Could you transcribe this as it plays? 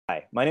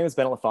Hi, my name is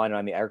Bennett LaFond, and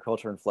I'm the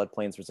Agriculture and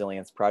Floodplains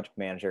Resilience Project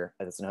Manager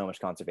at the Snohomish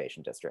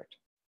Conservation District.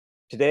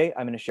 Today,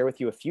 I'm going to share with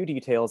you a few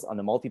details on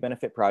the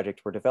multi-benefit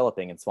project we're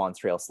developing in Swans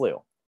Trail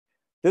Slough.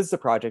 This is a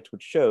project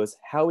which shows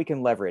how we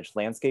can leverage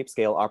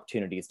landscape-scale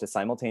opportunities to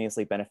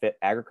simultaneously benefit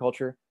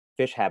agriculture,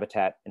 fish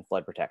habitat, and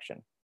flood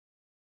protection.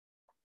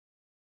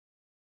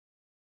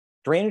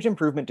 Drainage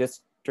Improvement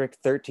District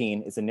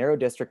 13 is a narrow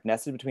district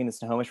nested between the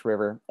Snohomish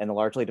River and the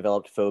largely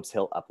developed Phobes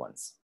Hill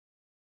uplands.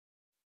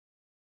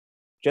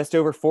 Just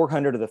over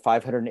 400 of the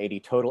 580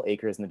 total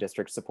acres in the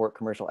district support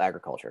commercial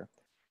agriculture,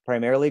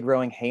 primarily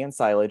growing hay and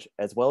silage,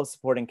 as well as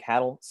supporting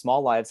cattle,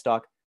 small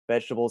livestock,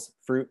 vegetables,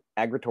 fruit,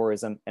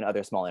 agritourism, and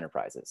other small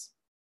enterprises.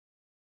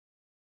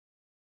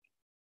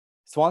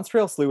 Swans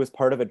Trail Slough is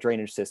part of a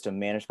drainage system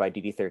managed by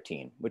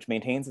DD13, which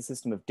maintains a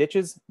system of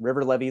ditches,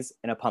 river levees,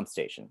 and a pump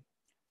station.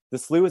 The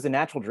slough is a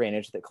natural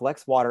drainage that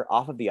collects water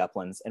off of the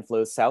uplands and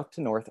flows south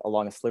to north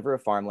along a sliver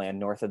of farmland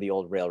north of the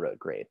old railroad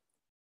grade.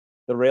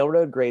 The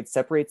railroad grade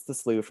separates the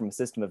slough from a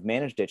system of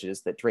managed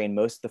ditches that drain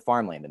most of the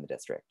farmland in the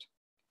district.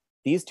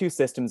 These two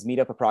systems meet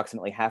up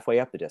approximately halfway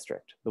up the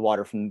district. The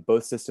water from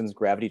both systems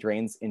gravity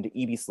drains into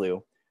EB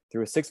Slough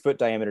through a 6-foot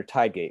diameter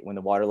tide gate when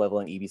the water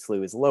level in EB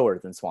Slough is lower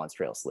than Swans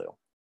Trail Slough.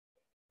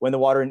 When the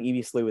water in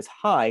EB Slough is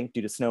high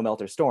due to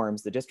snowmelt or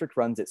storms, the district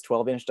runs its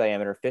 12-inch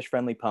diameter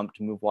fish-friendly pump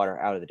to move water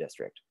out of the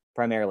district,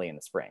 primarily in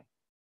the spring.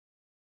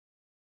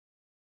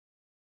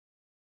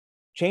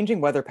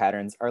 Changing weather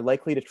patterns are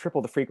likely to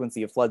triple the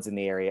frequency of floods in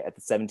the area at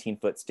the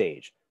 17-foot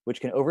stage, which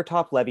can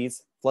overtop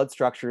levees, flood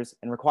structures,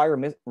 and require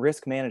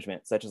risk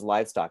management such as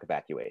livestock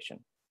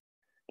evacuation.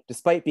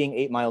 Despite being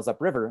 8 miles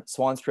upriver,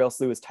 Swans Trail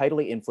Slough is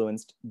tidally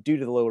influenced due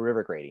to the low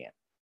river gradient.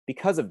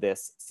 Because of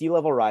this, sea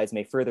level rise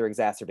may further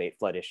exacerbate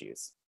flood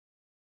issues.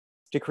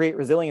 To create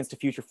resilience to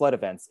future flood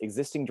events,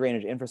 existing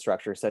drainage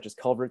infrastructure such as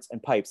culverts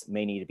and pipes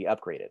may need to be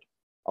upgraded,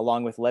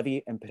 along with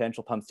levee and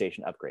potential pump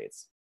station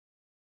upgrades.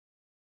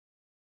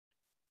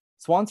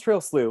 Swans Trail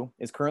Slough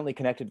is currently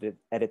connected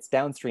at its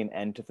downstream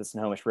end to the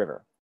Snohomish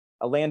River.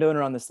 A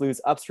landowner on the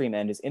slough's upstream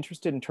end is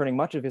interested in turning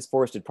much of his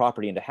forested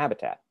property into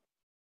habitat.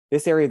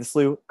 This area of the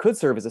slough could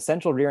serve as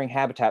essential rearing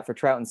habitat for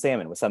trout and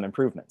salmon with some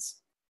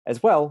improvements.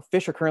 As well,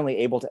 fish are currently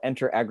able to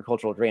enter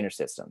agricultural drainage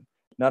system.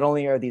 Not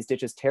only are these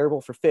ditches terrible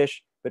for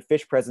fish, but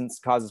fish presence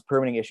causes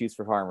permitting issues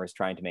for farmers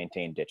trying to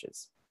maintain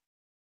ditches.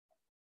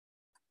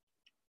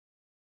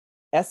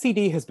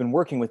 SCD has been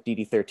working with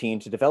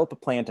DD13 to develop a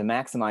plan to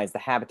maximize the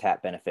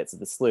habitat benefits of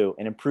the slough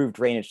and improve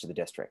drainage to the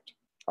district.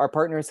 Our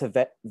partners have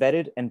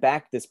vetted and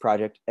backed this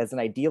project as an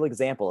ideal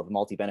example of a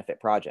multi-benefit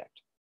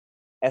project.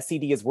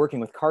 SCD is working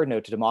with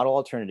Cardno to model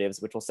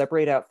alternatives which will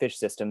separate out fish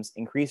systems,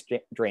 increase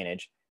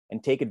drainage,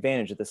 and take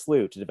advantage of the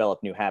slough to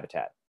develop new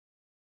habitat.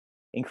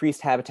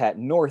 Increased habitat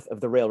north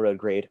of the railroad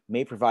grade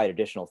may provide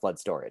additional flood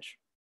storage.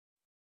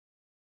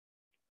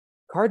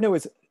 Cardno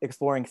is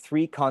exploring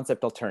 3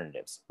 concept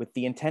alternatives, with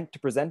the intent to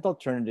present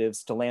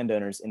alternatives to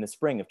landowners in the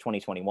spring of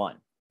 2021.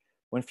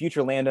 When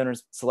future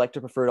landowners select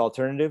a preferred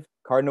alternative,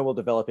 Cardno will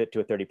develop it to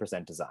a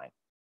 30% design.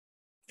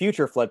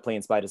 Future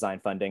Floodplains by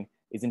Design funding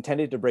is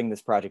intended to bring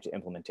this project to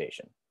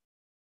implementation.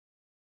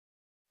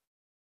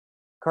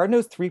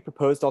 Cardno's 3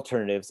 proposed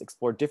alternatives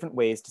explore different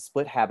ways to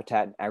split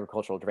habitat and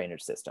agricultural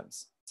drainage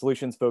systems.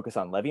 Solutions focus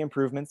on levee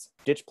improvements,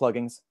 ditch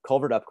pluggings,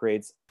 culvert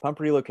upgrades, pump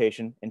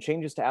relocation, and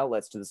changes to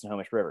outlets to the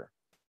Snohomish River.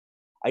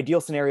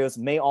 Ideal scenarios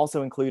may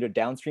also include a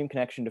downstream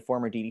connection to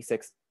former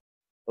DD6,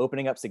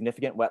 opening up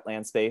significant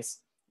wetland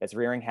space as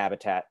rearing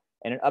habitat,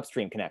 and an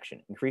upstream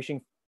connection,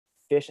 increasing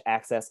fish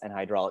access and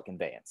hydraulic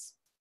conveyance.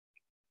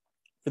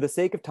 For the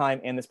sake of time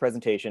and this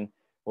presentation,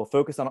 we'll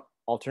focus on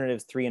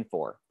alternatives 3 and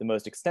 4, the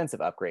most extensive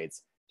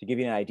upgrades, to give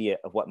you an idea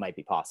of what might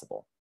be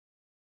possible.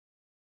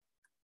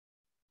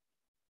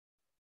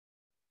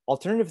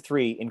 Alternative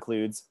 3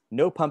 includes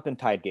no pump and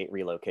tide gate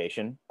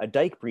relocation, a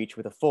dike breach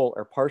with a full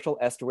or partial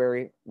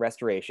estuary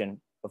restoration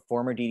of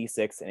former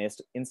DD6 and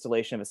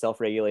installation of a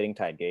self-regulating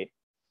tide gate,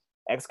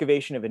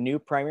 excavation of a new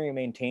primary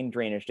maintained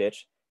drainage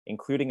ditch,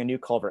 including a new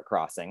culvert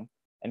crossing,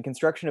 and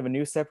construction of a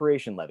new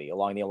separation levee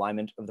along the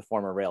alignment of the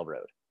former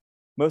railroad.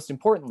 Most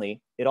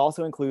importantly, it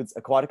also includes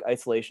aquatic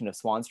isolation of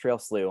Swans Trail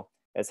Slough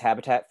as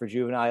habitat for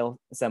juvenile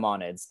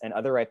salmonids and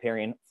other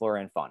riparian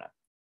flora and fauna,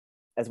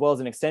 as well as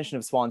an extension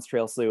of Swans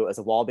Trail Slough as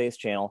a wall-based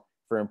channel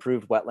for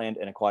improved wetland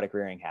and aquatic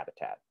rearing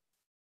habitat.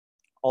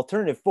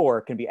 Alternative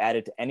 4 can be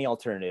added to any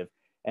alternative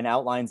and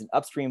outlines an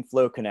upstream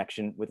flow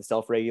connection with a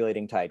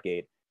self-regulating tide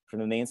gate from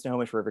the main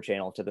Snohomish River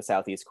channel to the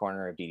southeast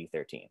corner of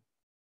DD13.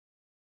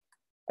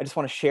 I just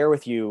want to share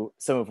with you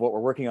some of what we're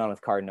working on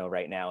with Cardno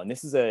right now, and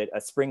this is a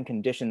spring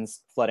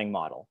conditions flooding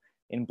model.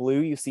 In blue,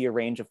 you see a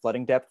range of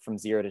flooding depth from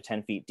 0 to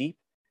 10 feet deep.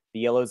 The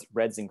yellows,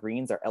 reds, and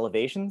greens are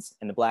elevations,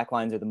 and the black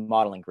lines are the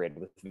modeling grid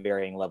with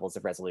varying levels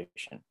of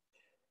resolution.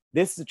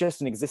 This is just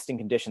an existing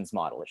conditions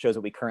model. It shows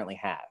what we currently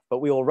have, but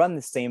we will run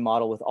the same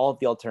model with all of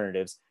the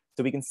alternatives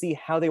so we can see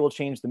how they will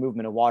change the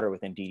movement of water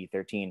within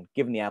DD13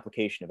 given the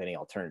application of any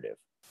alternative.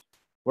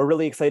 We're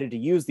really excited to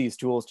use these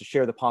tools to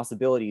share the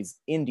possibilities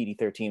in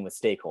DD13 with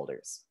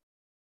stakeholders.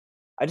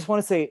 I just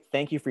want to say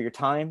thank you for your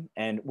time,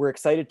 and we're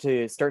excited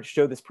to start to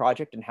show this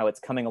project and how it's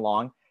coming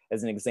along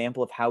as an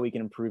example of how we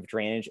can improve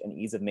drainage and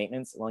ease of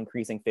maintenance while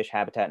increasing fish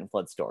habitat and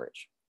flood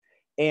storage.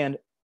 And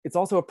it's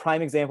also a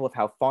prime example of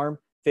how farm,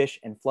 fish,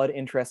 and flood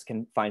interests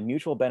can find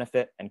mutual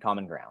benefit and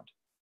common ground.